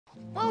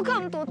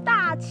Welcome to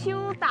大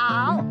坵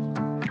岛。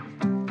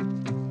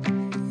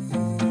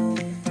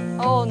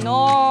Oh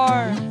no!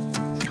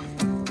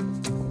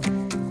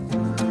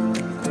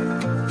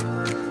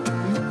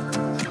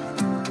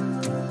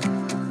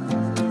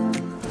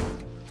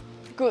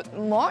 Good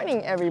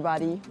morning,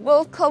 everybody.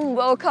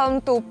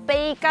 Welcome to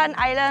Beigan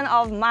Island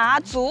of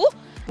Mazu.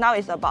 Now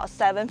it's about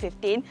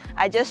 7:15.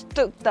 I just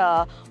took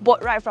the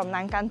boat ride from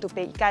Nankan to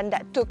Beigan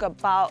that took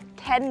about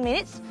 10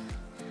 minutes.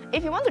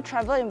 If you want to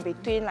travel in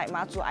between like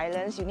Matsu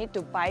Islands, you need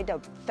to buy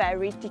the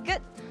ferry ticket.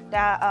 There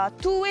are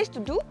two ways to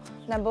do.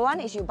 Number one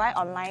is you buy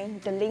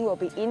online. The link will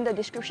be in the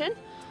description.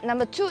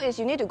 Number two is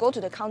you need to go to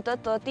the counter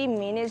 30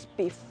 minutes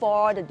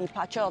before the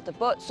departure of the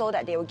boat so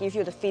that they will give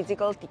you the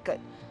physical ticket.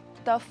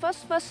 The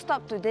first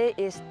stop today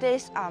is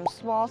this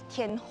small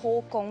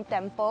Tianho Gong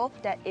temple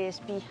that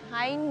is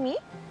behind me.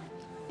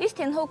 This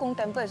Tianho Gong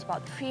temple is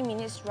about 3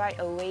 minutes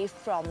ride away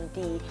from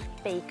the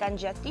Beigan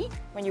Jetty.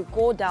 When you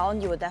go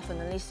down, you will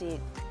definitely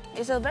see it.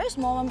 It's a very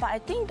small one, but I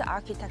think the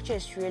architecture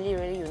is really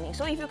unique.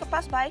 So if you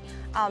pass by,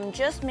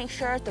 just make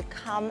sure to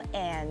come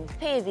and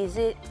pay a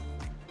visit.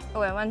 Oh,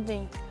 and one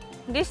thing,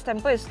 this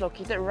temple is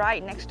located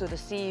right next to the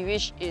sea,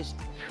 which is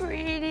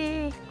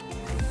pretty.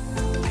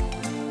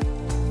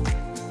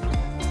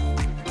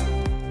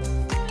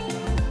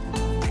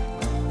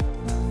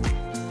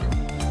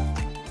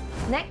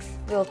 Next,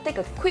 we'll take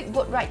a quick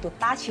boat ride to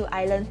Daqiu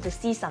Island to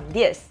see some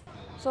deers.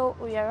 So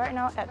we are right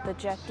now at the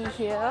jetty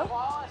here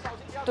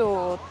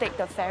to take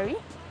the ferry.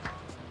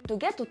 To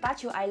get to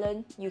Daqiu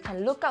Island, you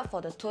can look out for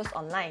the tours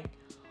online.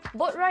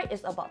 Boat ride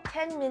is about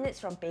 10 minutes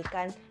from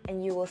Beigan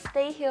and you will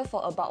stay here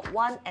for about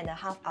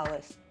 1.5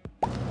 hours.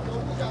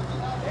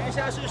 等一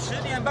下是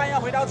10点半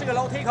要回到这个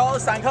楼梯口，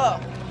散客。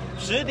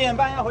10点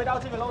半要回到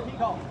这个楼梯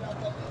口，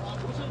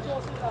不是做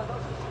事的都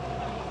是。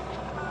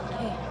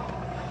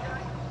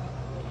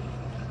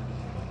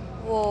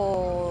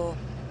 Whoa.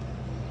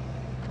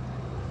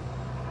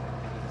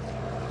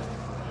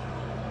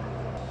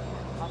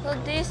 So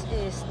this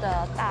is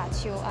the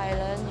Daqiu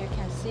Island. You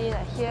can see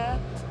that here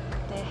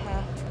they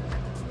have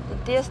the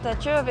deer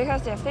statue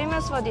because they're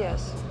famous for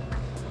deers.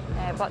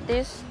 And I bought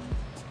this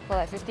for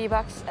like 50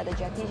 bucks at the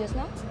jetty just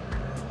now.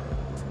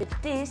 With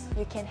this,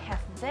 you can have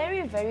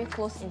very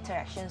close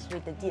interactions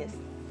with the deers.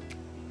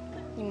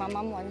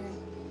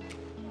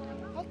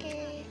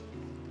 Okay.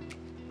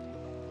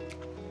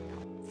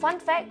 Fun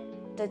fact,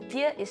 the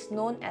deer is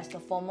known as the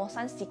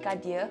Formosan Sika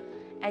deer,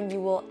 and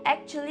you will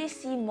actually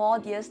see more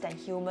deers than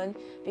human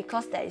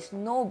because there is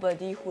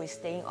nobody who is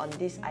staying on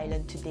this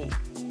island today.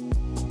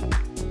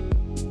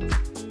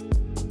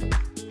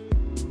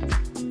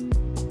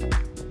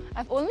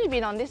 I've only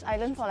been on this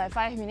island for like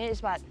 5 minutes,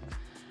 but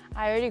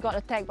I already got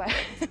attacked by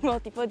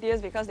multiple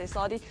deers because they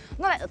saw this.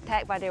 Not like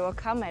attack, but they will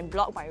come and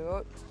block my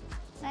road.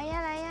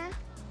 Laya.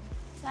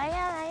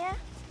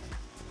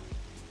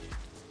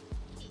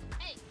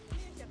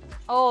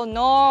 Oh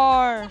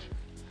no!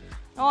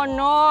 Oh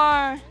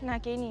no! 拿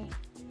给你。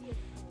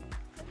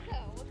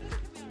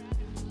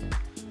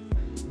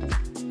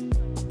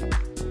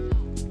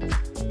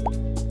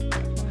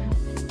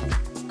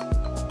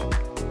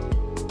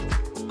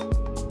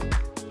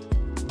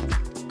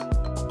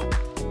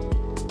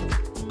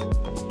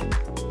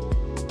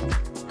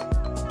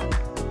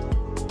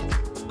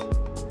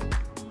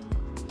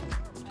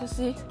You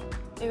see,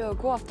 it will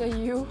go after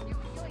you.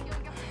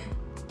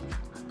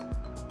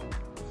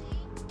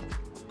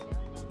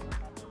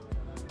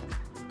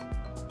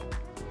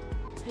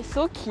 It's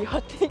so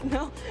chaotic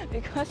now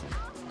because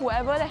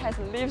whoever that has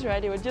leaves,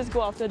 right, they will just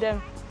go after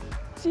them.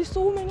 See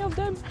so many of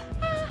them.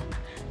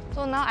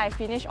 So now I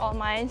finished all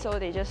mine, so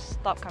they just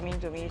stop coming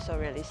to me. So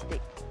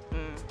realistic.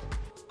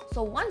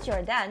 So once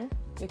you're done,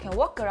 you can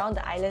walk around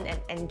the island and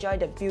enjoy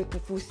the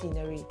beautiful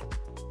scenery.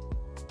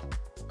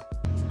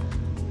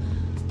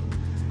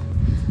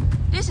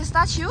 This is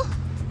Daqiu.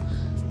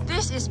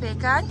 This is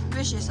Beigan,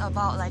 which is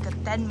about like a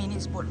 10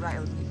 minutes boat ride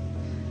only.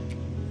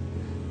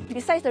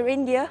 Besides the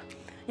reindeer,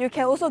 you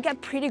can also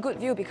get pretty good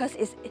view because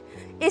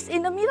it's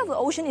in the middle of the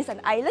ocean, it's an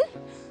island.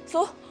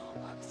 So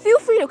feel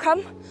free to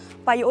come,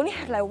 but you only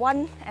have like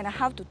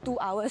 1.5 to 2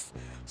 hours.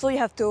 So you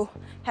have to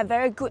have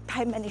very good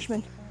time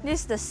management.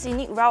 This is the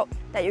scenic route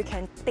that you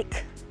can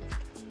take.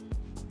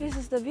 This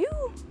is the view.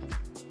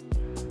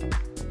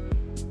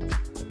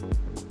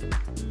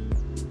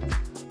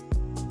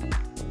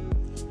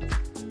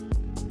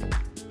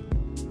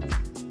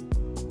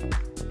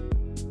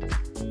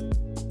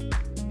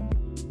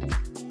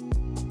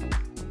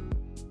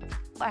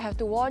 I have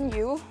to warn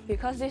you,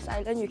 because this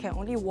island you can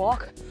only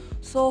walk,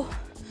 so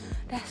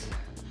there's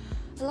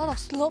a lot of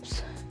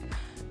slopes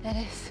that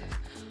is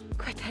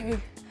quite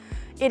tiring.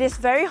 It is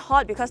very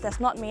hot because there's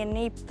not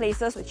many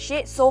places with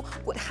shade, so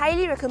would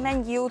highly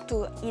recommend you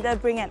to either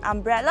bring an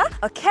umbrella,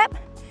 a cap,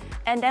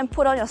 and then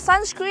put on your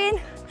sunscreen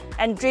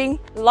and drink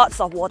lots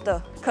of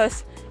water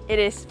because it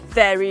is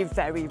very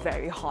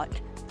hot.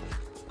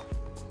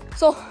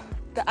 So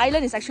the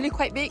island is actually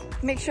quite big.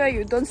 Make sure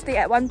you don't stay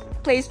at one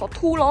place for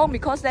too long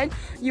because then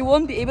you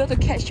won't be able to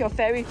catch your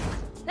ferry.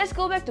 Let's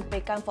go back to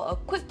Beigan for a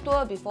quick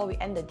tour before we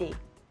end the day.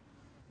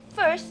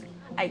 first,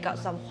 I got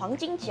some 黄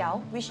金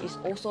饺, which is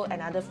also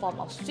another form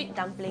of sweet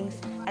dumplings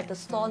at the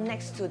store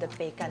next to the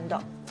Beigan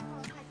Daqiu.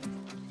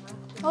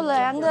 好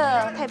凉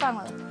的，太棒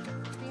了！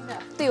冰的，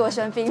对我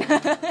喜欢冰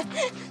的，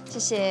谢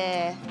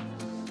谢。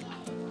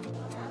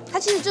它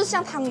其实就是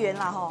像汤圆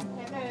啦，吼。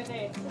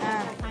对，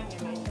汤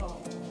圆没错。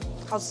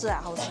好吃啊，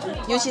好吃，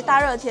尤其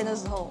大热天的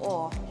时候，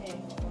哇。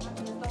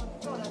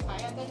做的法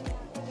要跟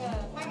那个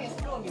汤圆是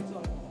糯米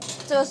做的，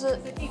这个是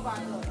地瓜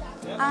做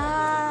的。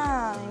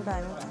啊，明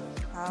白。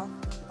好。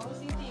红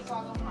心地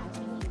瓜跟黄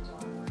心地瓜。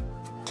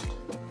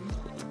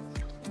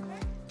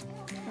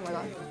Oh my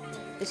god,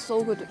 it's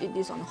so good to eat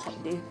this on a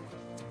hot day.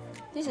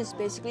 This is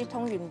basically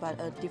汤圆 but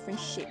a different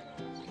shape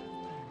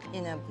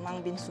in a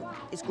mung bean soup.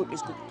 It's good,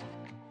 it's good.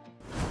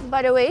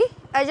 By the way,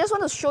 I just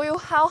want to show you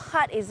how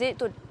hard is it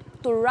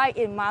to ride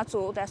in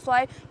Matsu. That's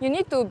why you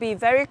need to be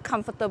very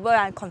comfortable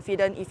and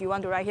confident if you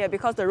want to ride here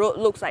because the road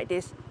looks like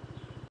this.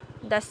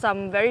 There's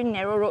some very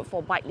narrow road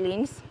for bike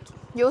lanes.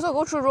 You also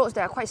go through roads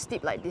that are quite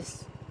steep like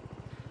this.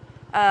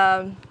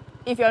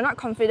 If you're not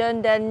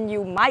confident, then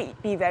you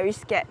might be very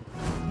scared.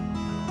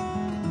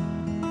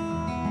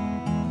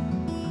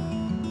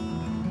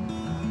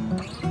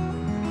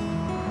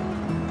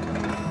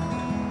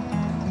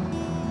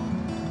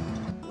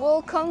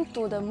 Welcome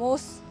to the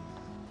most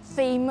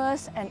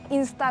famous and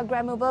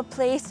Instagrammable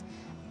place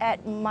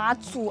at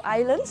Matsu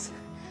Islands.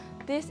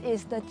 This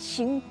is the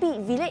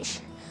Qingbi village.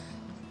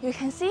 You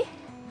can see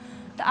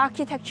the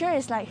architecture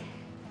is like,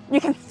 you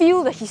can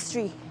feel the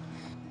history.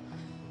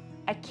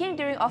 I came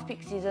during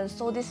off-peak season,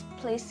 so this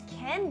place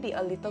can be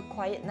a little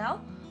quiet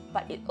now,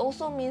 but it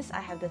also means I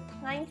have the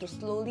time to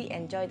slowly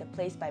enjoy the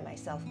place by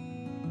myself.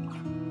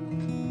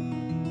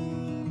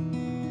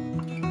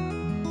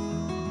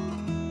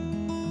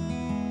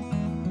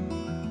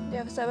 They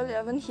have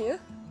 7-Eleven here,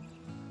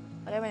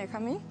 but then when you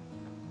come in,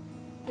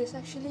 there's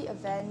actually a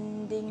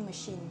vending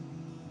machine.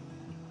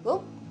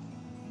 Whoa!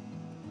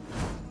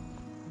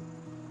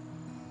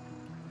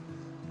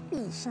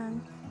 Bishan.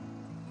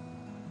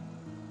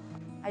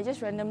 I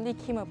just randomly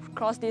came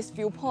across this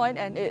viewpoint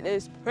and it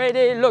is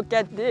pretty. Look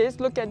at this,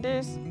 look at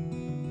this.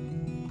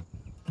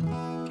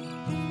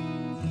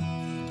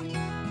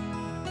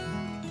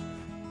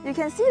 You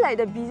can see like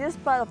the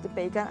busiest part of the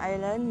Beigan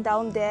Island.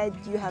 Down there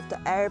you have the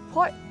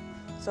airport.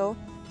 So,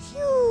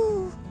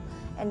 phew!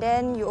 And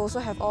then you also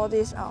have all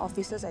these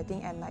offices, I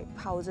think, and like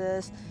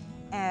houses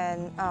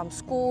and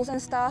schools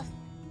and stuff.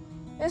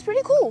 It's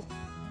pretty cool.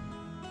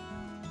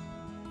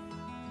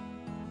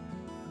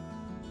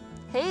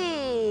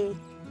 Hey,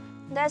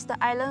 that's the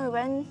island we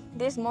went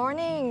this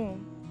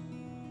morning.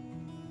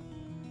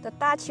 The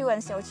Daqiu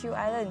and Xiaoqiu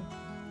Island.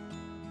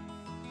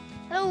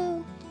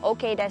 Hello.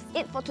 Okay, that's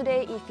it for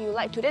today. If you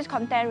like today's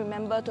content,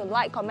 remember to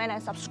like, comment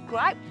and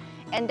subscribe.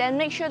 And then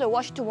make sure to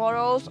watch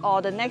tomorrow's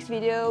or the next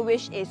video,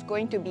 which is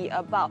going to be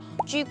about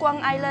Guang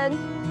Island.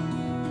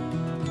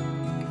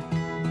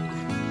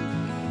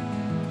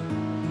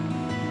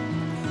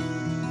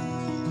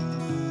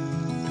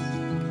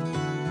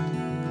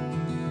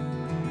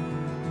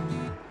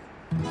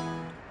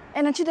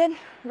 And until then,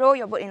 row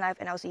your boat in life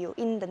and I'll see you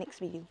in the next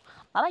video.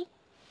 Bye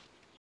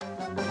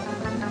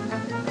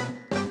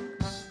bye!